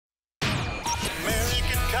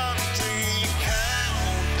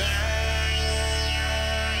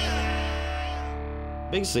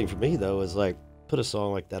biggest thing for me though is like put a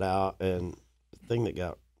song like that out, and the thing that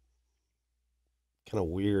got kind of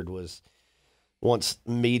weird was once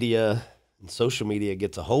media and social media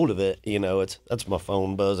gets a hold of it, that's my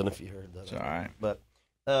phone buzzing if you heard that. It's all right. But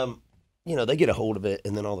they get a hold of it,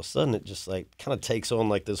 and then all of a sudden it just like kind of takes on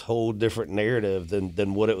like this whole different narrative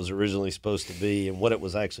than what it was originally supposed to be, and what it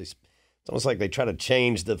was actually. It's almost like they try to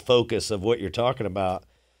change the focus of what you're talking about,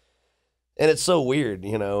 and it's so weird,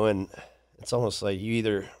 and it's almost like you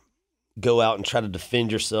either go out and try to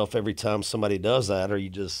defend yourself every time somebody does that, or you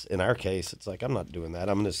just, in our case, it's like, I'm not doing that.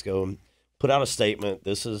 I'm just going to put out a statement.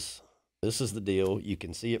 This is the deal. You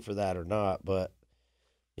can see it for that or not, but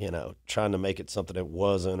trying to make it something it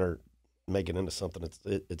wasn't, or make it into something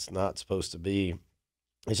it's not supposed to be.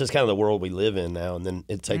 It's just kind of the world we live in now. And then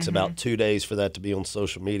it takes about 2 days for that to be on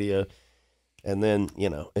social media. And then,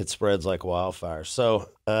 it spreads like wildfire. So,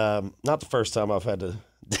 not the first time I've had to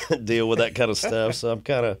deal with that kind of stuff. So I'm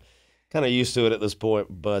kind of used to it at this point,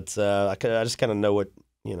 but I just kind of know what,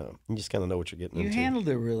 you just kind of know what you're getting into. You handled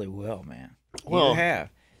it really well, man. Well, you have.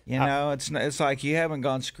 It's like you haven't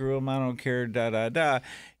gone screw 'em, I don't care, da da da.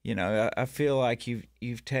 I feel like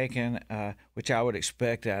you've taken, which I would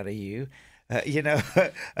expect out of you,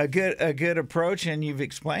 a good approach, and you've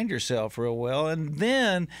explained yourself real well. And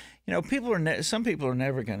then, some people are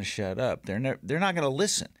never going to shut up. They're not going to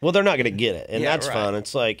listen. Well, they're not going to get it, and that's right. fine.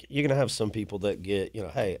 It's like you're going to have some people that get,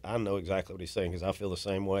 hey, I know exactly what he's saying because I feel the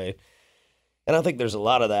same way. And I think there's a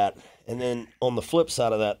lot of that. And then on the flip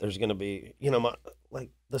side of that, there's going to be, like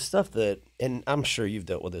the stuff that, and I'm sure you've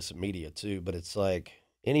dealt with this in media too, but it's like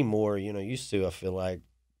anymore, used to, I feel like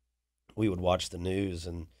we would watch the news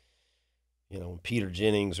and, when Peter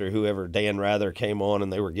Jennings or whoever, Dan Rather came on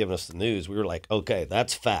and they were giving us the news, we were like, okay,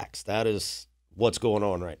 that's facts. That is what's going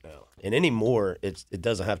on right now. And anymore, it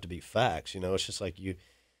doesn't have to be facts. It's just like I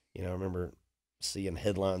remember seeing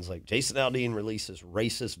headlines like Jason Aldean releases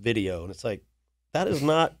racist video. And it's like, that is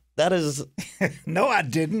no, I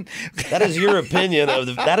didn't. That is your opinion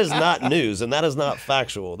that is not news, and that is not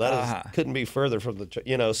factual. That couldn't be further from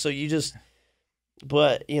the, so you just,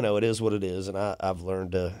 but it is what it is. And I've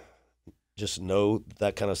learned to just know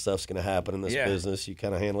that kind of stuff's going to happen in this business. You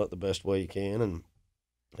kind of handle it the best way you can.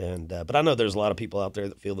 But I know there's a lot of people out there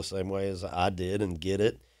that feel the same way as I did and get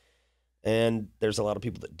it. And there's a lot of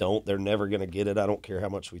people that don't. They're never going to get it. I don't care how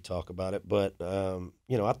much we talk about it. But,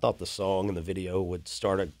 I thought the song and the video would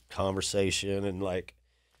start a conversation. And, like,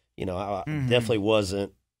 I definitely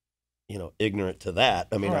wasn't, ignorant to that.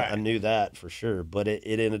 I mean, I knew that for sure. But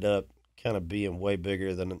it ended up kind of being way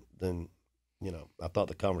bigger than I thought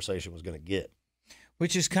the conversation was going to get.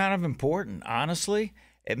 Which is kind of important. Honestly,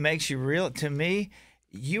 it makes you real. To me,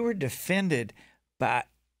 you were defended by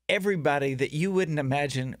everybody that you wouldn't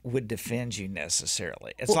imagine would defend you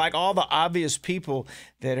necessarily. It's like all the obvious people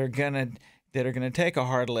that are gonna take a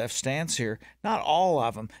hard left stance here. Not all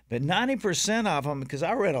of them, but 90% of them, because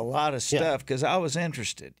I read a lot of stuff because I was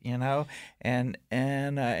interested, and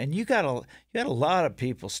you got a lot of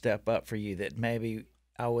people step up for you that maybe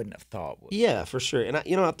I wouldn't have thought would. Yeah, for sure. And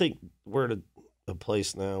I think we're at a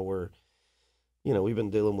place now where, we've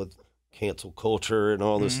been dealing with cancel culture and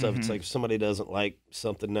all this stuff. It's like if somebody doesn't like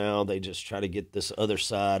something now, they just try to get this other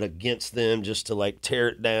side against them just to like tear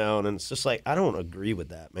it down. And it's just like, I don't agree with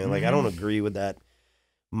that, man. Like, I don't agree with that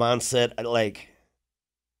mindset. Like,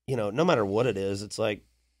 no matter what it is, it's like,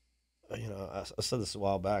 I said this a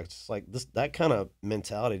while back. It's like that kind of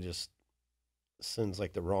mentality just sends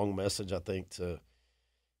like the wrong message, I think, to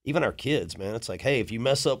even our kids, man. It's like, hey, if you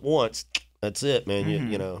mess up once, that's it, man.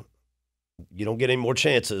 You don't get any more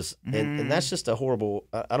chances. And that's just a horrible,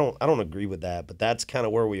 I don't agree with that, but that's kind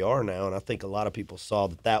of where we are now. And I think a lot of people saw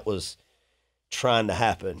that was trying to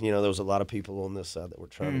happen. There was a lot of people on this side that were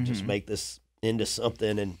trying to just make this into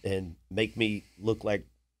something and make me look like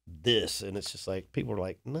this. And it's just like, people are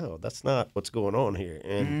like, no, that's not what's going on here.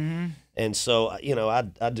 And so,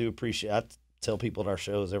 I do appreciate, I tell people at our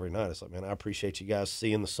shows every night, it's like, man, I appreciate you guys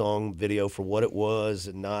seeing the song video for what it was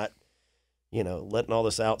and not, letting all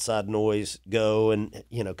this outside noise go. And,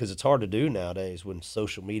 because it's hard to do nowadays when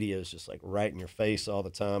social media is just like right in your face all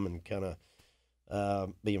the time and kind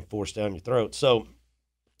of being forced down your throat. So,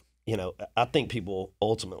 I think people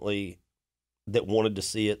ultimately that wanted to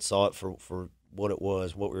see it saw it for what it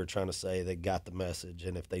was, what we were trying to say. They got the message.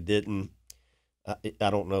 And if they didn't, I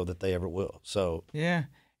don't know that they ever will. So, yeah.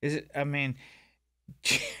 Is it, I mean,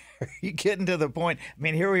 are you getting to the point? I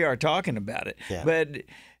mean, here we are talking about it, but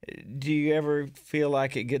do you ever feel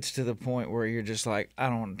like it gets to the point where you're just like, I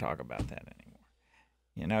don't want to talk about that anymore?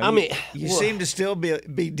 You know, I mean, you seem to still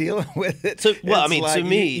be dealing with it. Well, I mean, like to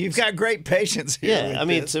me, you've got great patience here. yeah. I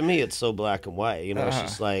mean, to me, it's so black and white. You know, it's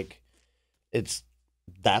just like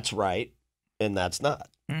that's right and that's not.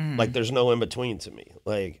 Like, there's no in between to me.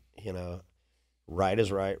 Like, you know, right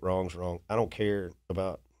is right, wrong's wrong. I don't care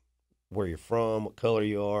about where you're from, what color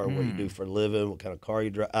you are, what you do for a living, what kind of car you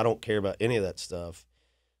drive. I don't care about any of that stuff.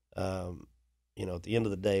 You know, at the end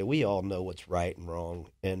of the day, we all know what's right and wrong.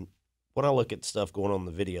 And when I look at stuff going on in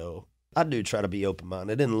the video, I do try to be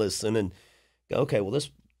open-minded and listen and go, okay, well, this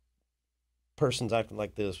person's acting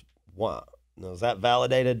like this. Why? You know, is that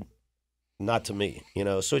validated? Not to me, you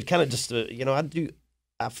know? So it kind of just, you know,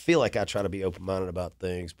 I feel like I try to be open-minded about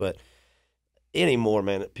things, but anymore,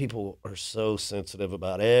 man, people are so sensitive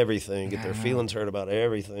about everything, get their feelings hurt about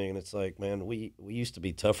everything. And it's like, man, we used to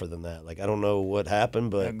be tougher than that. Like, I don't know what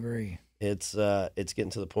happened, but I agree. It's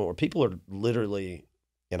getting to the point where people are literally,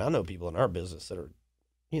 and I know people in our business that are,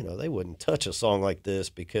 you know, they wouldn't touch a song like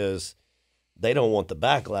this because they don't want the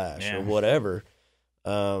backlash or whatever.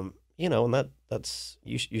 You know, and that's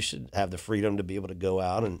you should have the freedom to be able to go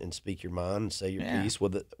out and speak your mind and say your piece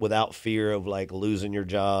without fear of like losing your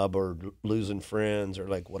job or losing friends or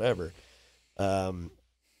like whatever.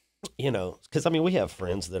 You know, because I mean, we have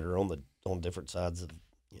friends that are on different sides of,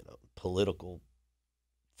 you know, political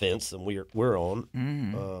fence than we're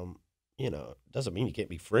on. You know, doesn't mean you can't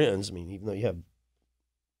be friends. I mean, even though you have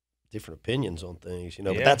different opinions on things, you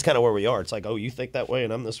know, but that's kind of where we are. It's like, oh, you think that way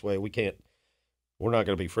and I'm this way. We're not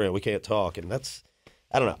going to be friends. We can't talk. And that's,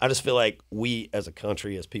 I don't know. I just feel like we as a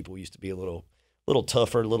country, as people, used to be a little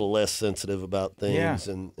tougher, a little less sensitive about things.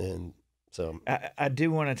 Yeah. And so I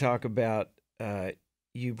do want to talk about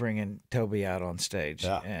you bringing Toby out on stage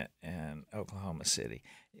in Oklahoma City.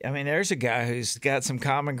 I mean, there's a guy who's got some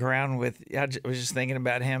common ground with, I was just thinking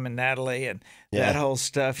about him and Natalie and that whole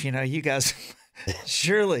stuff. You know, you guys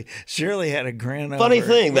surely had a grin. Funny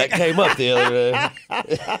thing that came up the other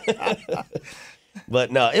day.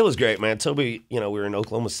 But no, it was great, man. Toby, you know, we were in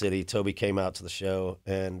Oklahoma City. Toby came out to the show,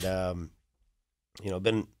 and you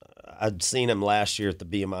know, I'd seen him last year at the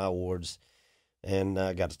BMI Awards, and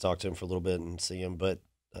I got to talk to him for a little bit and see him. But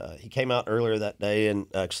he came out earlier that day, and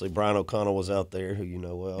actually Brian O'Connell was out there, who you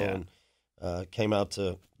know well, and came out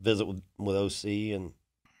to visit with OC, and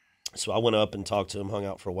so I went up and talked to him, hung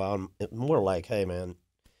out for a while, and more like, hey, man,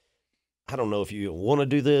 I don't know if you want to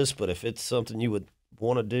do this, but if it's something you would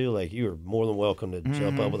want to do, like, you are more than welcome to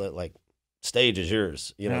jump up with it. Like, stage is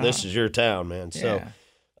yours. You know, this is your town, man. So,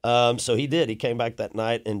 so he did. He came back that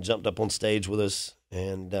night and jumped up on stage with us,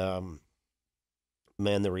 and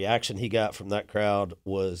man, the reaction he got from that crowd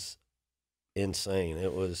was insane.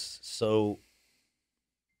 It was so,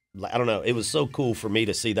 I don't know, it was so cool for me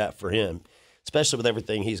to see that for him, especially with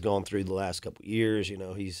everything he's gone through the last couple of years. You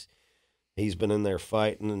know, he's been in there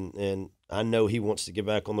fighting, and I know he wants to get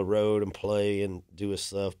back on the road and play and do his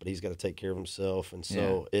stuff, but he's got to take care of himself. And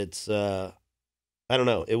so it's, I don't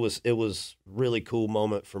know, it was really cool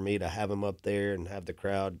moment for me to have him up there and have the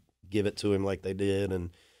crowd give it to him like they did. And,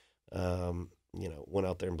 you know, went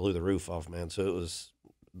out there and blew the roof off, man. So it was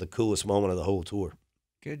the coolest moment of the whole tour.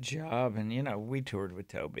 Good job. And, you know, we toured with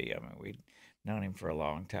Toby. I mean, we'd known him for a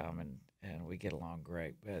long time, and we get along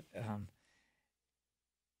great. But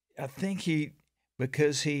I think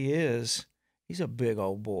because he's a big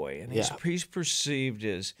old boy, and he's perceived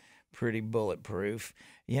as pretty bulletproof.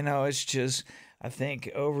 You know, it's just, I think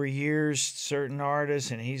over years, certain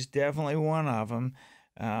artists, and he's definitely one of them,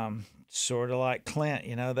 sort of like Clint,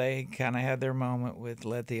 you know, they kind of had their moment with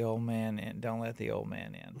let the old man in, don't let the old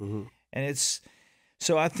man in. And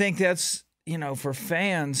so I think that's, you know, for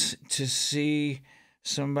fans to see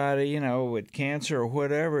somebody, you know, with cancer or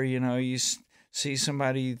whatever, you know, you see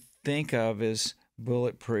somebody you think of as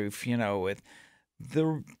bulletproof, you know, with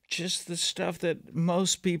the stuff that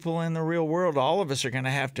most people in the real world, all of us are going to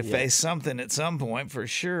have to face something at some point for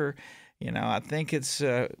sure. You know, I think it's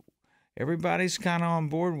everybody's kind of on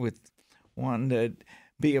board with wanting to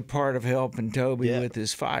be a part of helping Toby with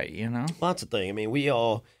his fight, you know? Lots of things. I mean, we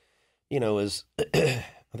all, you know, as I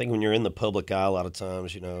think when you're in the public eye, a lot of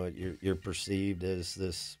times, you know, you're perceived as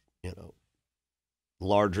this, you know,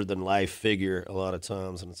 larger than life figure a lot of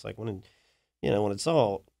times. And it's like when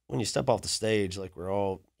you step off the stage, like, we're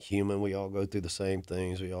all human. We all go through the same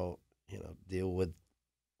things. We all, you know, deal with,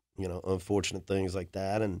 you know, unfortunate things like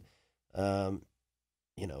that. And,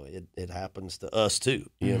 you know, it happens to us too,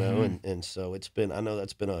 you know? And so I know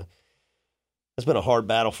that's been a hard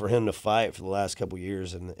battle for him to fight for the last couple of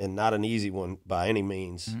years, and not an easy one by any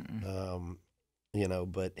means. You know,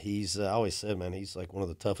 but I always said, man, he's like one of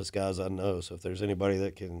the toughest guys I know. So if there's anybody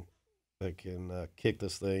that can, kick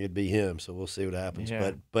this thing, it'd be him. So we'll see what happens.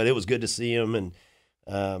 Yeah. But it was good to see him, and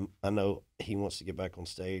I know he wants to get back on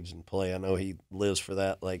stage and play. I know he lives for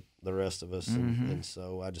that, like the rest of us, and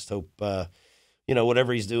so I just hope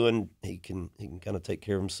whatever he's doing, he can kind of take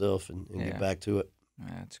care of himself and get back to it.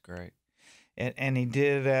 That's great. And he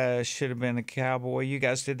did Should Have Been a Cowboy. You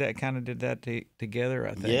guys did that together,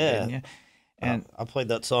 I think, didn't you? And I played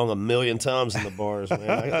that song a million times in the bars, man.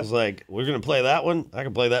 I was like, we're going to play that one? I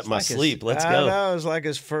can play that in my sleep. Let's go. I know, it was like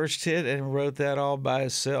his first hit, and wrote that all by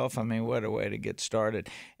himself. I mean, what a way to get started.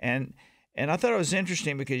 And I thought it was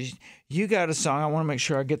interesting because you got a song. I want to make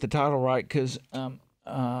sure I get the title right because,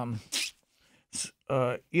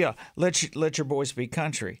 Let Your Voice Be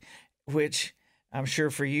Country, which I'm sure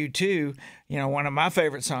for you too, one of my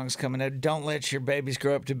favorite songs coming up, Don't Let Your Babies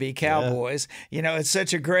Grow Up to Be Cowboys. Yeah. It's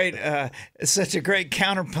such a great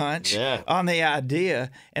counterpunch on the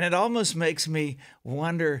idea. And it almost makes me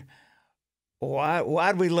wonder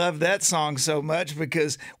why'd we love that song so much,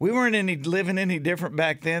 because we weren't living any different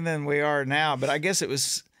back then than we are now. But I guess it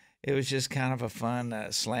was just kind of a fun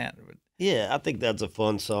slant. Yeah, I think that's a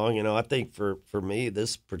fun song. I think for me,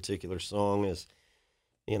 this particular song is,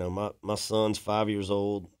 my son's 5 years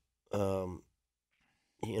old, and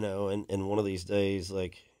one of these days,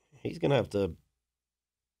 like, he's going to have to,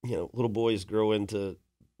 little boys grow into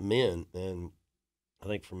men. And I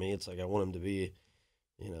think for me, it's like, I want him to be,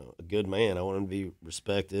 a good man. I want him to be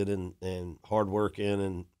respected and hardworking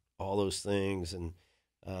and all those things. And,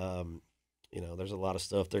 there's a lot of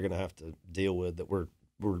stuff they're going to have to deal with that we're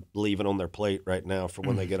leaving on their plate right now for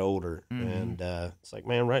when they get older. And it's like,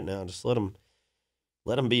 man, right now, just let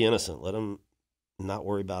them be innocent. Let them not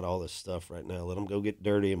worry about all this stuff right now. Let them go get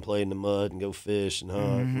dirty and play in the mud and go fish and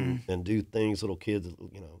hunt and do things little kids,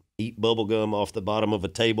 eat bubble gum off the bottom of a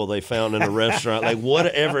table they found in a restaurant, like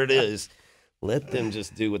whatever it is. Let them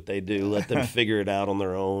just do what they do. Let them figure it out on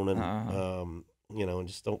their own, and and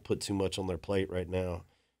just don't put too much on their plate right now.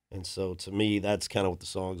 And so to me, that's kind of what the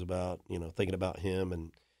song's about. Thinking about him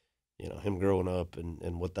and him growing up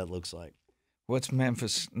and what that looks like. What's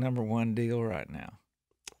Memphis' #1 deal right now?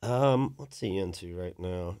 What's he into right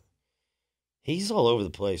now? He's all over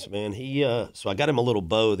the place, man. So I got him a little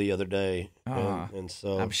bow the other day, and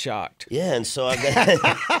so I'm shocked. Yeah, and so I got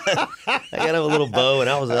I got him a little bow, and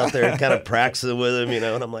I was out there kind of practicing with him,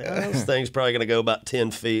 and I'm like, this thing's probably gonna go about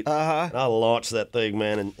 10 feet. And I launched that thing,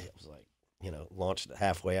 man, and it was like, launched it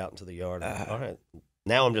halfway out into the yard. All right.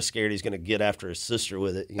 Now I'm just scared he's going to get after his sister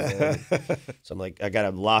with it. So I'm like, I got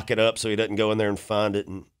to lock it up so he doesn't go in there and find it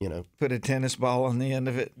and, Put a tennis ball on the end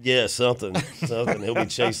of it. Yeah, something. He'll be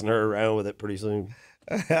chasing her around with it pretty soon.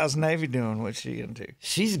 How's Navy doing? What's she into?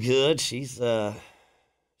 She's good. She is a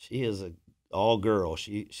all girl.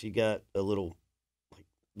 She got a little, like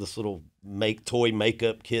this little toy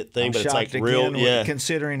makeup kit thing, but it's like real. Yeah.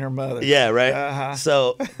 Considering her mother. Yeah, right.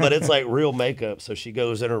 So, but it's like real makeup. So she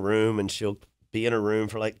goes in her room and she'll be in her room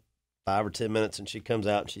for like 5 or 10 minutes, and she comes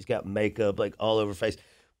out and she's got makeup like all over her face.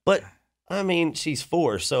 But I mean, she's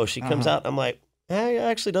 4, so she comes out. I'm like, hey, it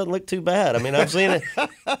actually doesn't look too bad. I mean, I've seen it.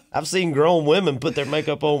 I've seen grown women put their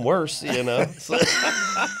makeup on worse. So.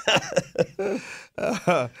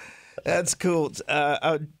 That's cool.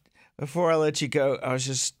 Before I let you go, I was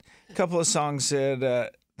just a couple of songs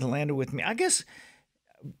that landed with me. I guess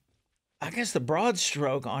the broad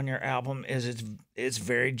stroke on your album is it's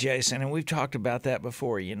very Jason, and we've talked about that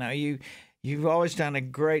before. You've always done a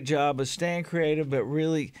great job of staying creative, but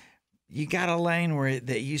really you got a lane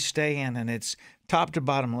that you stay in, and it's top to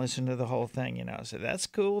bottom. Listen to the whole thing. I said that's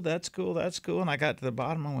cool, and I got to the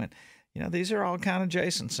bottom and went, these are all kind of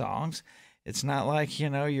Jason songs. It's not like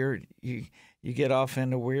you get off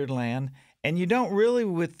into weird land, and you don't really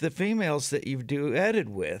with the females that you duetted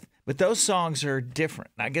with. But those songs are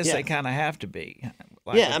different. I guess they kind of have to be.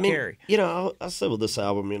 I mean, Carrie. I said with this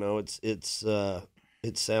album,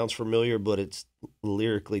 it sounds familiar, but it's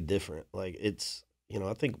lyrically different. Like it's,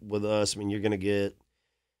 I think with us, I mean, you're gonna get,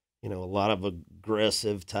 a lot of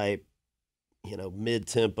aggressive type, mid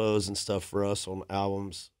tempos and stuff for us on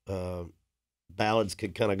albums. Ballads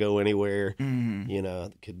could kind of go anywhere.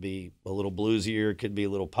 It could be a little bluesier, it could be a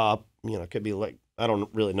little pop. It could be like, I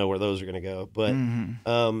don't really know where those are going to go, but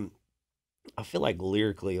I feel like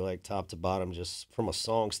lyrically, like top to bottom, just from a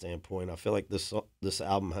song standpoint, I feel like this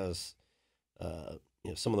album has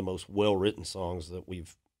some of the most well written songs that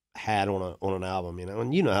we've had on an album.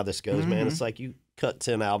 And you know how this goes, man. It's like you cut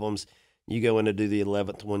 10 albums, you go in to do the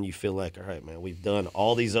 11th one, you feel like, all right, man, we've done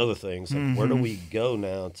all these other things. Like, where do we go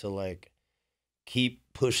now to like keep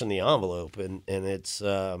pushing the envelope? And it's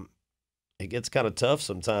it gets kind of tough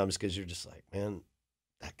sometimes because you're just like, man,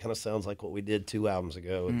 that kind of sounds like what we did 2 albums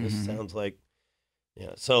ago. And this sounds like,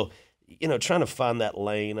 yeah. So, you know, trying to find that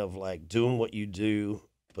lane of like doing what you do,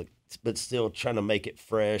 but still trying to make it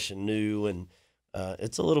fresh and new. And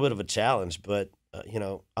it's a little bit of a challenge, but, you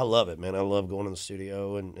know, I love it, man. I love going in the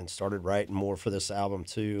studio and started writing more for this album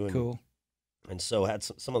too. And, Cool. And so had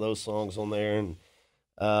some of those songs on there. And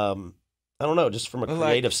I don't know, just from a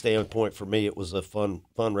creative standpoint, for me, it was a fun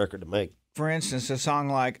record to make. For instance, a song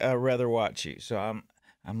like "Rather Watch You." So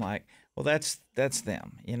I'm like, well, that's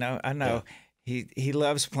them. You know, I know he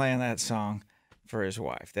loves playing that song for his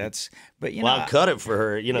wife. But you know, I cut it for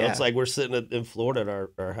her. You know, yeah. It's like we're sitting in Florida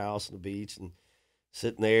at our house on the beach and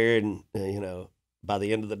sitting there, and you know, by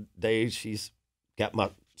the end of the day, she's got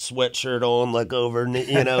my sweatshirt on, like over, and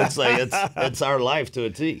you know, it's like it's our life to a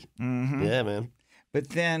T. Mm-hmm. Yeah, man. But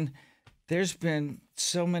then there's been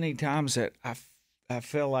so many times that I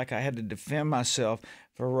feel like I had to defend myself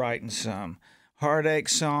for writing some heartache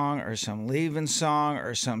song or some leaving song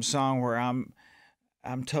or some song where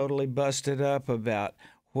I'm totally busted up about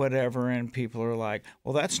whatever, and people are like,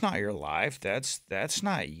 well, that's not your life, that's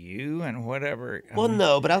not you, and whatever. Well,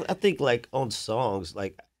 no, but I think like on songs,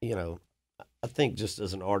 like, you know, I think just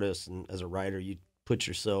as an artist and as a writer, you put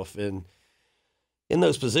yourself in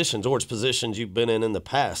those positions, or it's positions you've been in the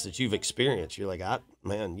past that you've experienced. You're like,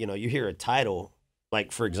 man, you know, you hear a title,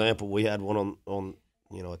 like, for example, we had one on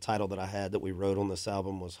you know, a title that I had that we wrote on this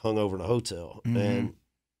album was "Hungover in a Hotel." And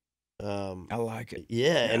I like it.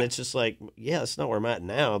 Yeah, and it's just like, yeah, it's not where I'm at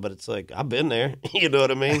now, but it's like, I've been there. You know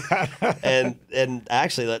what I mean? and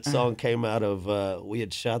actually that song came out of, we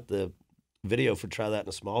had shot the video for Try That in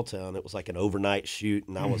a Small Town. It was like an overnight shoot,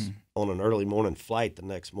 and I was on an early morning flight the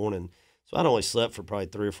next morning. So I'd only slept for probably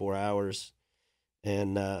 3 or 4 hours.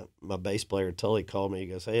 And my bass player, Tully, called me. He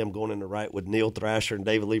goes, hey, I'm going in to write with Neil Thrasher and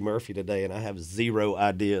David Lee Murphy today, and I have 0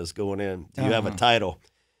 ideas going in. Do you have a title?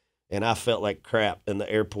 And I felt like crap in the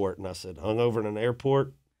airport. And I said, hungover in an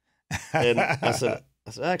airport? And I said,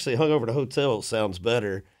 actually, hungover in a hotel sounds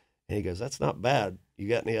better. And he goes, that's not bad. You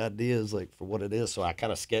got any ideas, like, for what it is? So I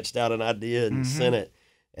kind of sketched out an idea and sent it.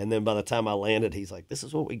 And then by the time I landed, he's like, this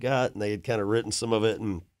is what we got. And they had kind of written some of it.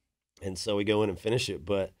 And so we go in and finish it.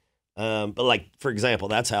 But like, for example,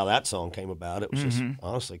 that's how that song came about. It was just,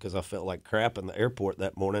 honestly, because I felt like crap in the airport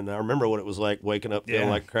that morning. And I remember what it was like waking up feeling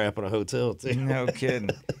like crap in a hotel, too. No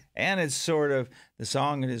kidding. And it's sort of, the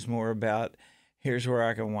song is more about, here's where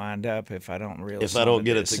I can wind up if I don't really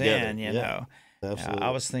get it together. You know. Absolutely. I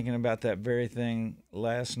was thinking about that very thing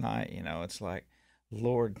last night. You know, it's like,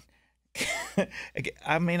 Lord,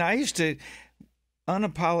 I mean, I used to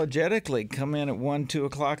unapologetically come in at 1, 2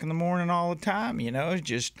 o'clock in the morning all the time, you know,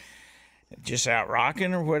 just out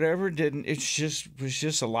rocking or whatever. Was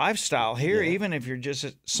just a lifestyle here. Even if you're just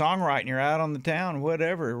songwriting, you're out on the town,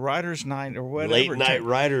 whatever, writer's night or whatever. Late night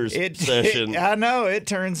writers session. I know it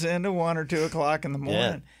turns into 1 or 2 o'clock in the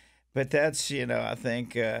morning, but that's, you know, I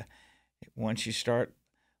think once you start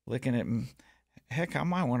looking at, heck, I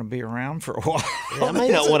might want to be around for a while. Yeah, I may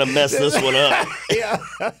not want to mess this one up. Yeah.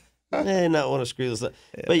 I may not want to screw this up.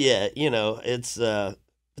 Yeah. But yeah, you know, it's but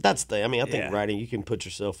that's the thing. I mean, I think writing, you can put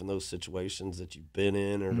yourself in those situations that you've been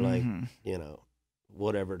in, or like, you know,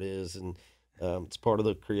 whatever it is, and it's part of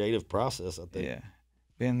the creative process, I think. Yeah.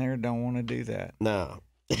 Been there, don't want to do that. No.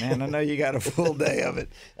 Man, I know you got a full day of it.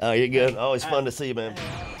 Oh, you're good. Always fun to see you, man.